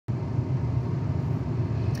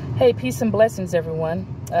Hey, peace and blessings, everyone.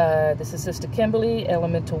 This is Sister Kimberly,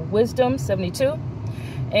 Elemental Wisdom 72.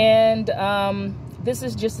 And this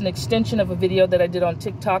is just an extension of a video that I did on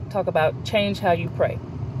TikTok, talk about change how you pray.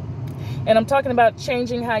 And I'm talking about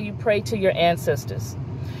changing how you pray to your ancestors.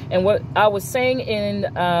 And what I was saying in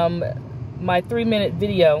my 3-minute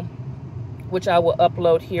video, which I will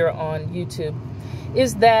upload here on YouTube,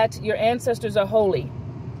 is that your ancestors are holy,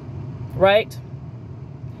 right?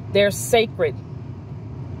 They're sacred.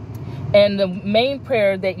 And the main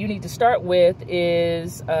prayer that you need to start with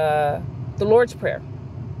is the Lord's Prayer.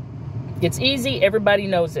 It's easy. Everybody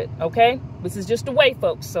knows it, okay? This is just a way,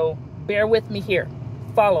 folks, so bear with me here.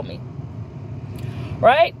 Follow me,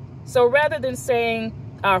 right? So rather than saying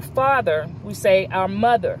our Father, we say our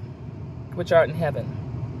Mother, which art in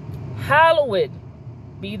heaven. Hallowed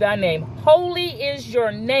be thy name. Holy is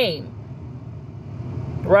your name,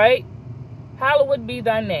 right? Hallowed be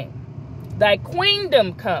thy name. Thy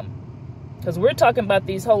queendom come. Because we're talking about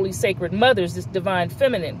these holy sacred mothers, this divine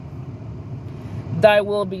feminine. Thy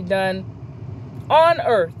will be done on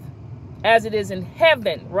earth as it is in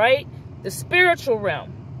heaven, right? The spiritual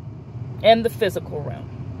realm and the physical realm.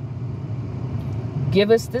 Give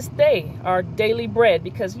us this day our daily bread.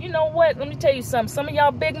 Because you know what? Let me tell you something. Some of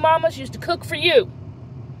y'all big mamas used to cook for you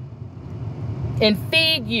and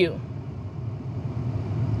feed you.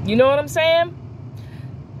 You know what I'm saying?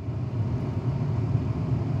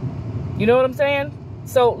 You know what I'm saying?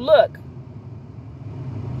 So look,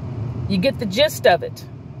 you get the gist of it.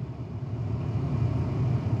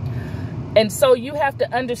 And so you have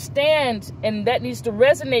to understand, and that needs to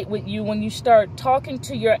resonate with you when you start talking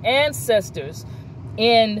to your ancestors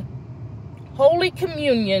in Holy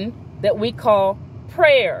Communion that we call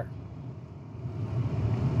prayer.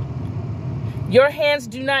 Your hands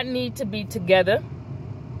do not need to be together.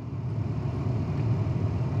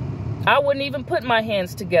 I wouldn't even put my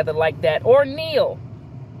hands together like that or kneel.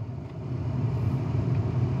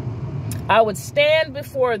 I would stand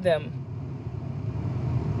before them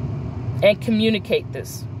and communicate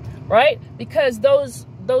this, right? Because those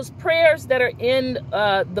prayers that are in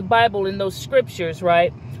the Bible, in those scriptures,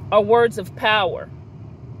 right, are words of power.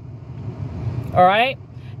 All right?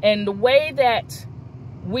 And the way that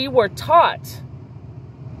we were taught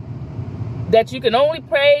that you can only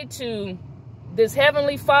pray to this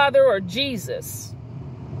Heavenly Father or Jesus,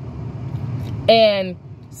 and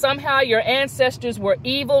somehow your ancestors were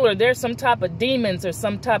evil, or there's some type of demons or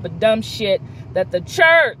some type of dumb shit that the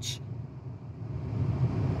church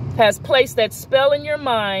has placed that spell in your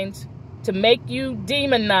mind to make you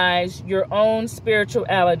demonize your own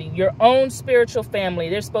spirituality, your own spiritual family.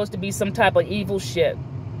 There's supposed to be some type of evil shit.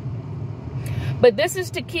 But this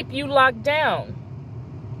is to keep you locked down,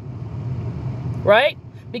 right?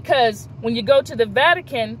 Because when you go to the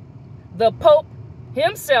Vatican, the Pope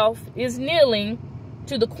himself is kneeling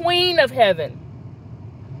to the Queen of Heaven,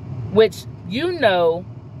 which you know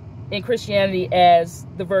in Christianity as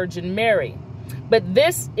the Virgin Mary. But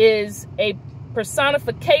this is a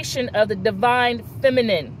personification of the divine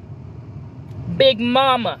feminine, Big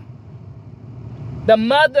Mama, the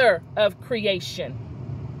mother of creation,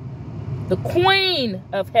 the Queen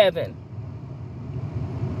of Heaven.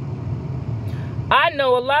 I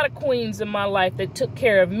know a lot of queens in my life that took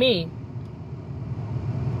care of me.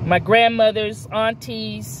 My grandmothers,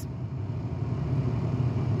 aunties,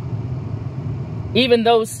 even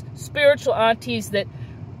those spiritual aunties that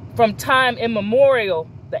from time immemorial,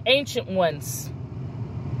 the ancient ones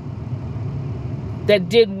that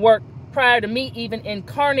did work prior to me even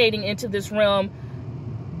incarnating into this realm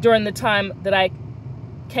during the time that I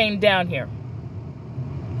came down here.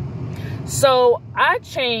 So I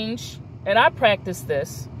changed. And I practice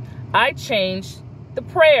this. I change the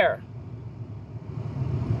prayer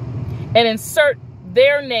and insert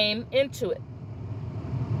their name into it.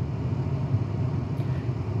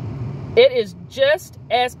 It is just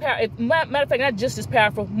as powerful. Matter of fact, not just as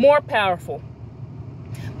powerful, more powerful.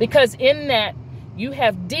 Because in that, you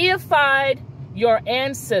have deified your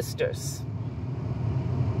ancestors.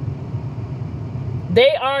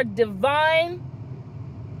 They are divine,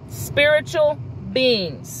 spiritual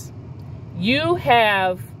beings. You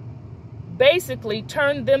have basically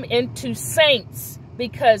turned them into saints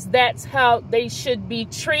because that's how they should be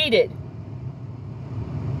treated.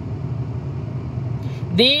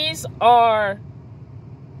 These are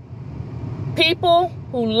people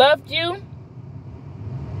who loved you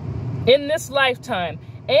in this lifetime.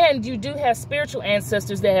 And you do have spiritual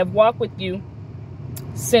ancestors that have walked with you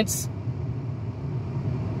since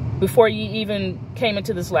before you even came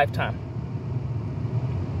into this lifetime.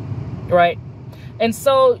 Right? And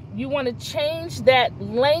so you want to change that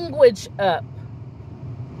language up.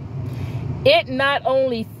 It not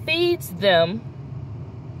only feeds them,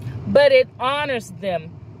 but it honors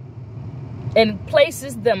them and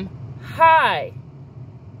places them high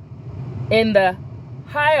in the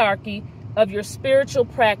hierarchy of your spiritual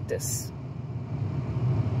practice.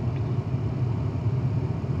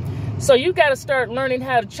 So you got to start learning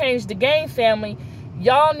how to change the game, family.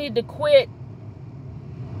 Y'all need to quit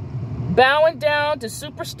bowing down to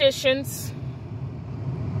superstitions,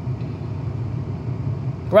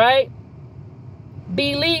 right?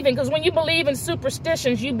 Believing, because when you believe in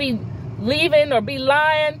superstitions, you be leaving or be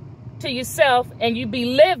lying to yourself, and you be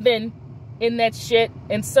living in that shit,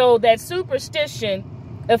 and so that superstition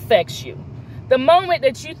affects you. The moment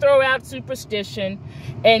that you throw out superstition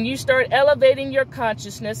and you start elevating your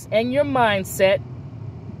consciousness and your mindset,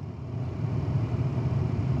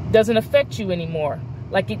 doesn't affect you anymore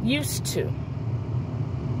like it used to.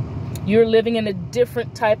 You're living in a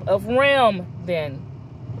different type of realm then,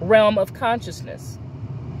 realm of consciousness.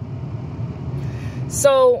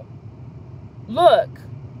 So look,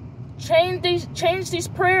 change these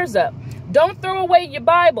prayers up. Don't throw away your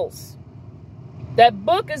Bibles. That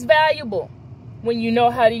book is valuable when you know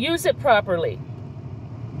how to use it properly.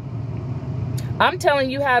 I'm telling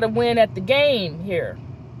you how to win at the game here.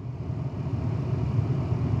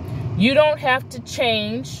 You don't have to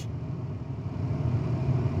change,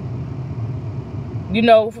 you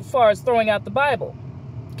know, as far as throwing out the Bible.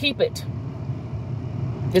 Keep it.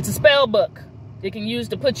 It's a spell book. It can use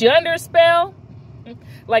to put you under a spell,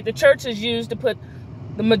 like the church is used to put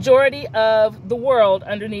the majority of the world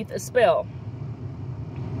underneath a spell.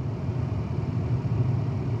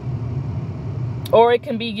 Or it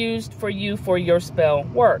can be used for you for your spell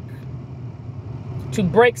work. To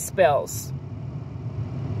break spells.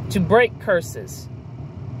 To break curses.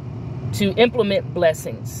 To implement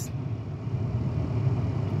blessings.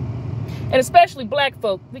 And especially black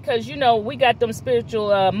folk, because, you know, we got them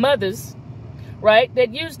spiritual mothers, right,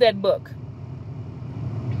 that used that book.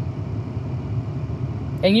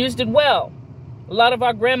 And used it well. A lot of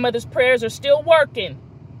our grandmothers' prayers are still working,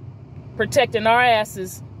 protecting our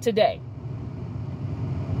asses today.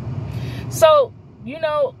 So, you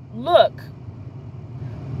know, look,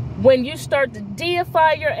 when you start to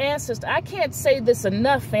deify your ancestors, I can't say this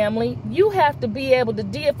enough, family. You have to be able to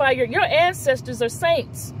deify your ancestors are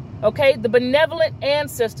saints, okay? The benevolent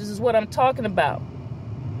ancestors is what I'm talking about.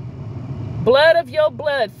 Blood of your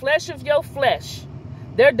blood, flesh of your flesh.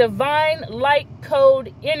 Their divine light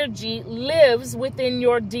code energy lives within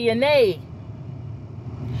your DNA.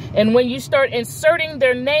 And when you start inserting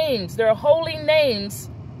their names, their holy names,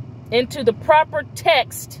 into the proper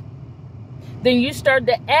text, then you start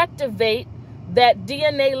to activate that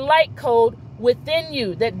DNA light code within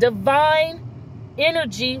you, that divine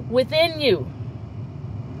energy within you.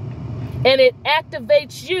 And it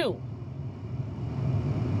activates you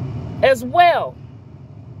as well.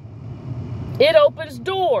 It opens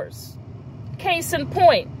doors. Case in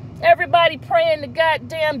point, everybody praying to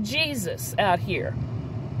goddamn Jesus out here,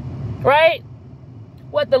 right?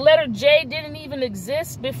 What, the letter J didn't even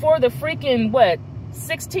exist before the freaking, what,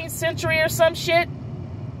 16th century or some shit?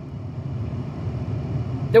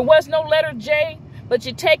 There was no letter J, but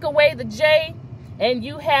you take away the J and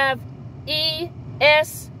you have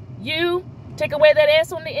E-S-U. Take away that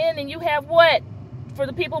S on the end and you have what? For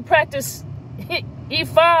the people who practice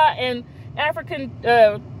Ifa and African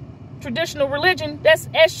traditional religion, that's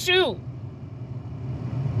Eshu.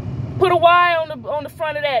 Put a Y on the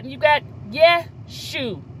front of that and you got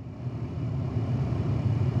Yeshu.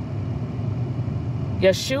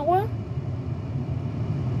 Yeshua,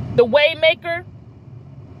 the Waymaker,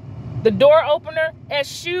 the door opener,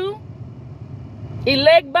 Eshu,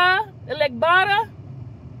 Elegba, Elegbada,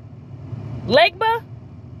 Legba.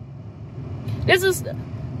 This is,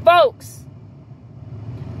 folks,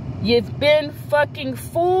 you've been fucking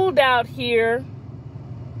fooled out here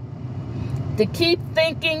to keep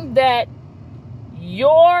thinking that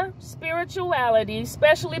your spirituality,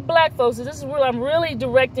 especially black folks, this is where I'm really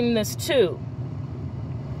directing this to,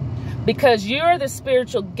 because you're the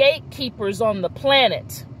spiritual gatekeepers on the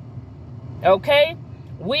planet, okay?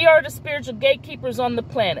 We are the spiritual gatekeepers on the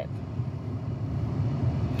planet.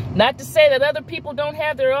 Not to say that other people don't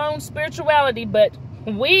have their own spirituality, but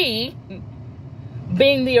we,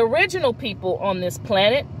 being the original people on this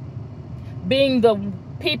planet, being the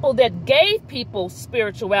people that gave people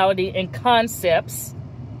spirituality and concepts,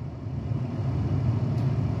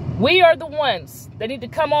 we are the ones that need to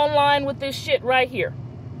come online with this shit right here.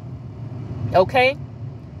 Okay?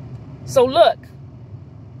 So look,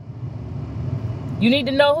 you need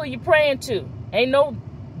to know who you're praying to. Ain't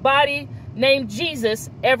nobody named Jesus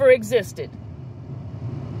ever existed.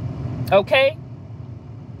 Okay?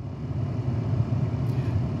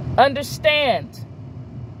 Understand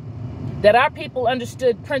that our people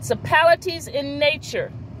understood principalities in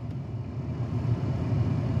nature.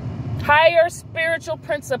 Higher spiritual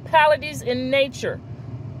principalities in nature.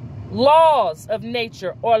 Laws of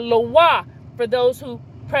nature, or loi for those who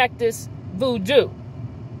practice voodoo,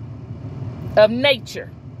 of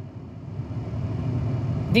nature.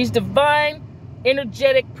 These divine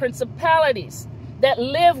energetic principalities that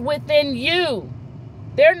live within you.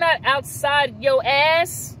 They're not outside your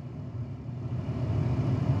ass.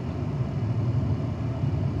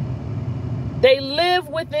 They live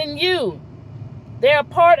within you. They're a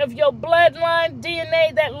part of your bloodline,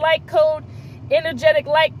 DNA, that light code, energetic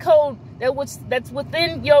light code that's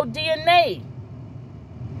within your DNA.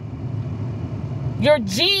 Your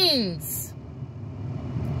genes.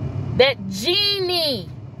 That genie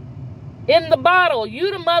in the bottle.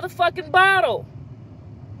 You the motherfucking bottle.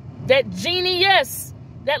 That genie, yes,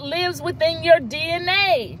 that lives within your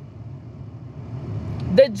DNA.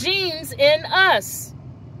 The genes in us.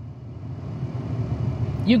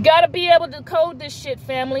 You got to be able to decode this shit,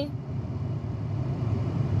 family.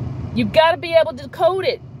 You got to be able to decode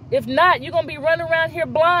it. If not, you're going to be running around here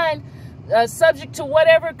blind, subject to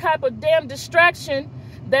whatever type of damn distraction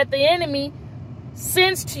that the enemy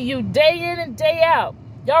sends to you day in and day out.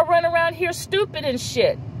 Y'all run around here stupid and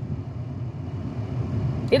shit.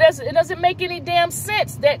 It doesn't make any damn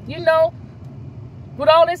sense that, you know, with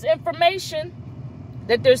all this information,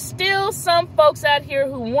 that there's still some folks out here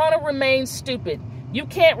who want to remain stupid. You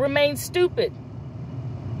can't remain stupid.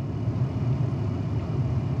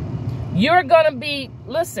 You're going to be,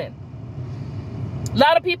 listen, a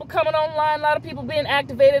lot of people coming online, a lot of people being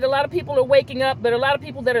activated, a lot of people are waking up, but a lot of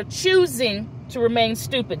people that are choosing to remain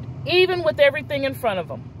stupid, even with everything in front of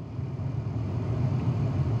them.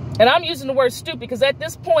 And I'm using the word stupid because at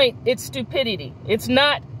this point, it's stupidity. It's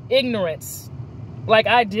not ignorance. Like,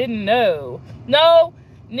 I didn't know. No,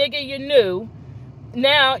 nigga, you knew.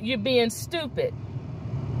 Now you're being stupid.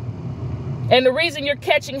 And the reason you're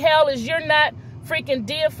catching hell is you're not freaking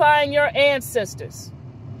deifying your ancestors.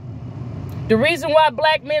 The reason why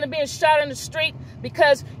black men are being shot in the street,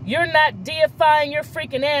 because you're not deifying your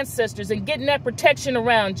freaking ancestors and getting that protection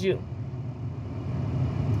around you.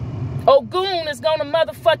 Ogun is gonna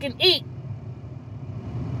motherfucking eat.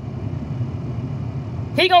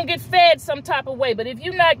 He gonna get fed some type of way. But if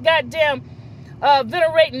you're not goddamn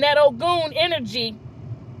venerating that Ogun energy,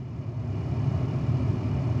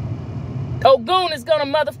 Ogun is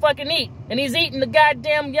gonna motherfucking eat. And he's eating the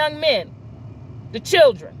goddamn young men. The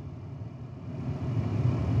children.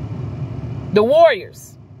 The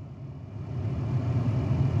warriors.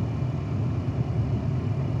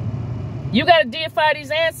 You gotta deify these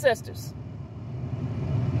ancestors.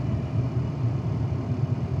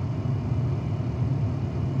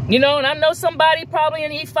 You know, and I know somebody probably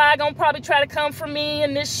in E5 gonna probably try to come for me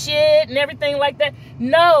and this shit and everything like that.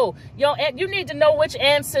 No, you need to know which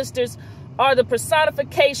ancestors are the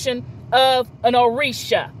personification of an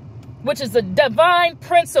Orisha, which is a divine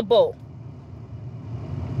principle.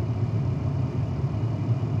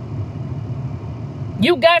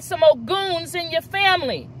 You got some Oguns in your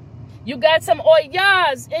family. You got some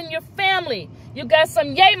Oyas in your family. You got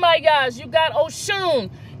some Yemayas. You got Oshun.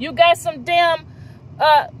 You got some damn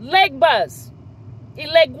Legbas,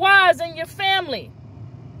 Ilegwas in your family.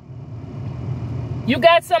 You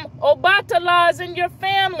got some Obatalas in your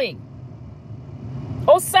family.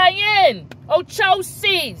 Osayin,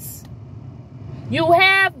 Ochosis. You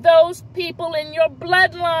have those people in your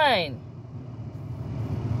bloodline.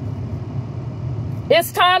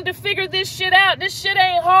 It's time to figure this shit out. This shit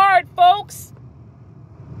ain't hard, folks.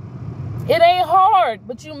 It ain't hard,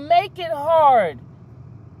 but you make it hard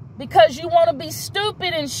because you want to be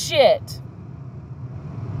stupid and shit.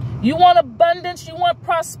 You want abundance, you want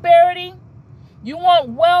prosperity, you want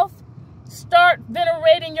wealth. Start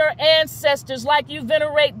venerating your ancestors like you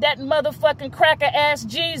venerate that motherfucking cracker-ass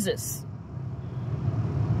Jesus.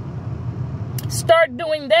 Start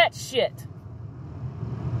doing that shit.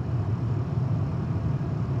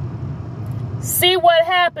 See what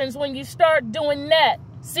happens when you start doing that.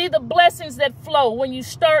 See the blessings that flow when you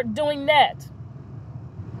start doing that.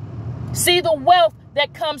 See the wealth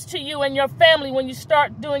that comes to you and your family when you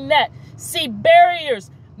start doing that. See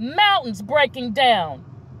barriers, mountains breaking down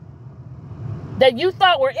that you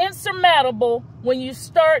thought were insurmountable when you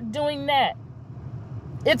start doing that.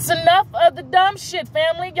 It's enough of the dumb shit,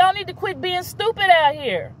 family. Y'all need to quit being stupid out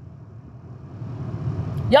here.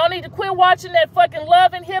 Y'all need to quit watching that fucking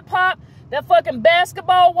Love and Hip Hop, that fucking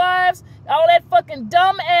Basketball Wives, all that fucking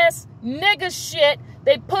dumb ass nigga shit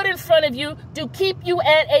they put in front of you to keep you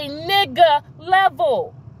at a nigga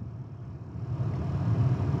level.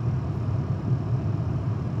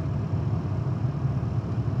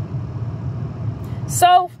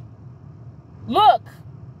 So, look,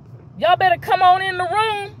 y'all better come on in the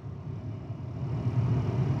room.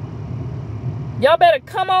 Y'all better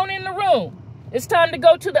come on in the room. It's time to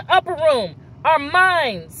go to the upper room. Our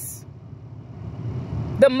minds.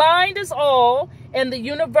 The mind is all, and the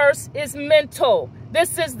universe is mental.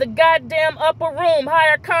 This is the goddamn upper room.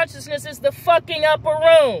 Higher consciousness is the fucking upper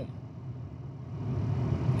room.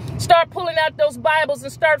 Start pulling out those Bibles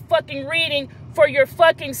and start fucking reading for your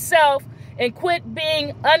fucking self, and quit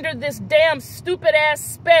being under this damn stupid ass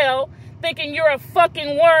spell thinking you're a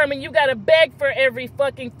fucking worm and you gotta beg for every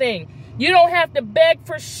fucking thing. You don't have to beg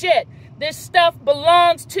for shit. This stuff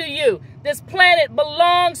belongs to you. This planet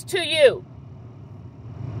belongs to you.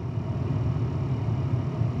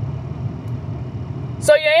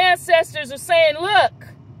 So your ancestors are saying, look,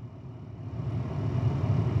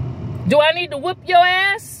 do I need to whoop your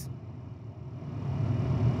ass?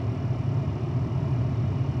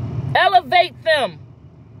 Elevate them.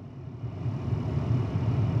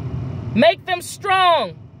 Make them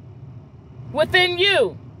strong within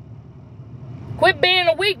you. Quit being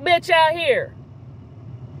a weak bitch out here.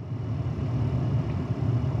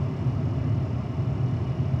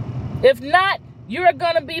 If not, you're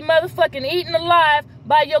gonna be motherfucking eaten alive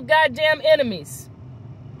by your goddamn enemies.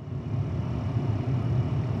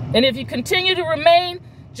 And if you continue to remain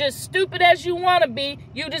just stupid as you want to be,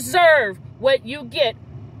 you deserve what you get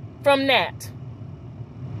from that.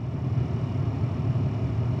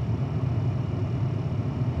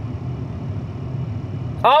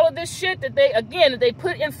 All of this shit that they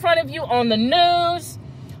put in front of you on the news,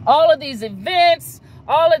 all of these events,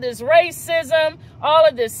 all of this racism, all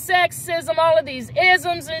of this sexism, all of these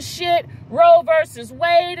isms and shit, Roe versus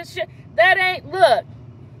Wade and shit, that ain't, look.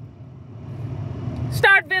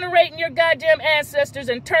 Start venerating your goddamn ancestors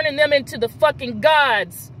and turning them into the fucking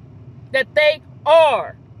gods that they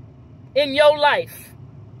are in your life.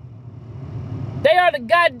 They are the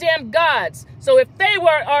goddamn gods. So if they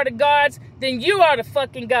are the gods, then you are the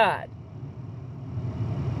fucking God.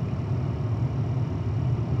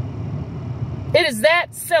 It is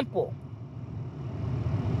that simple.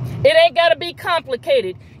 It ain't got to be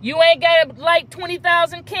complicated. You ain't got to light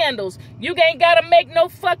 20,000 candles. You ain't got to make no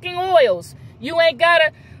fucking oils. You ain't got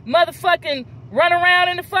to motherfucking run around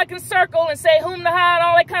in the fucking circle and say whom to hide and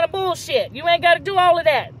all that kind of bullshit. You ain't got to do all of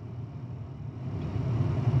that.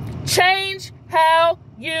 Change how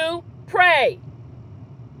you pray.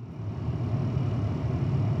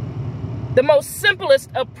 The most simplest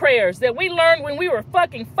of prayers that we learned when we were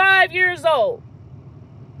fucking 5 years old.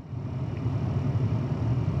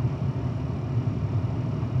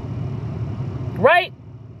 Right?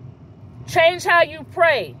 Change how you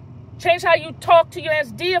pray. Change how you talk to your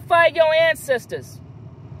ancestors. Deify your ancestors.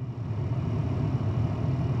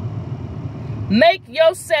 Make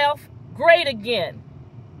yourself great again.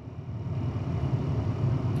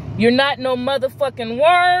 You're not no motherfucking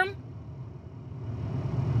worm.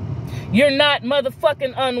 You're not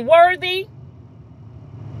motherfucking unworthy.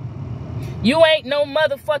 You ain't no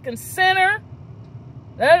motherfucking sinner.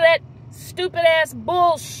 None of that stupid ass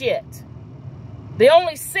bullshit. The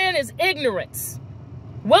only sin is ignorance.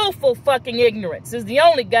 Willful fucking ignorance is the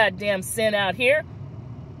only goddamn sin out here.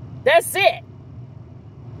 That's it.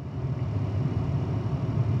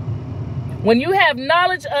 When you have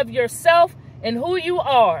knowledge of yourself and who you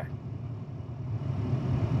are,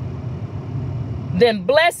 then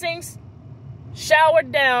blessings shower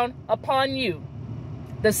down upon you.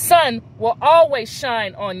 The sun will always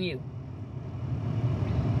shine on you.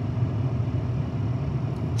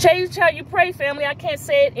 Change how you pray, family. I can't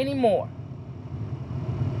say it anymore.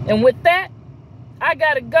 And with that, I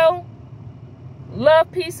gotta go.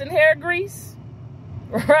 Love, peace, and hair grease.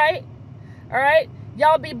 Right? All right?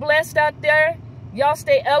 Y'all be blessed out there. Y'all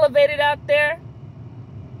stay elevated out there.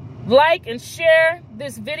 Like and share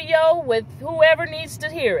this video with whoever needs to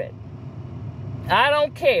hear it. I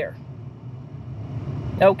don't care.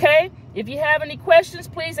 Okay? If you have any questions,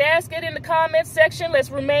 please ask it in the comments section. Let's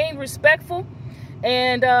remain respectful.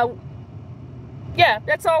 And, yeah,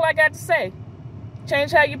 that's all I got to say.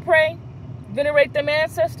 Change how you pray. Venerate them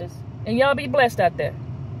ancestors. And y'all be blessed out there.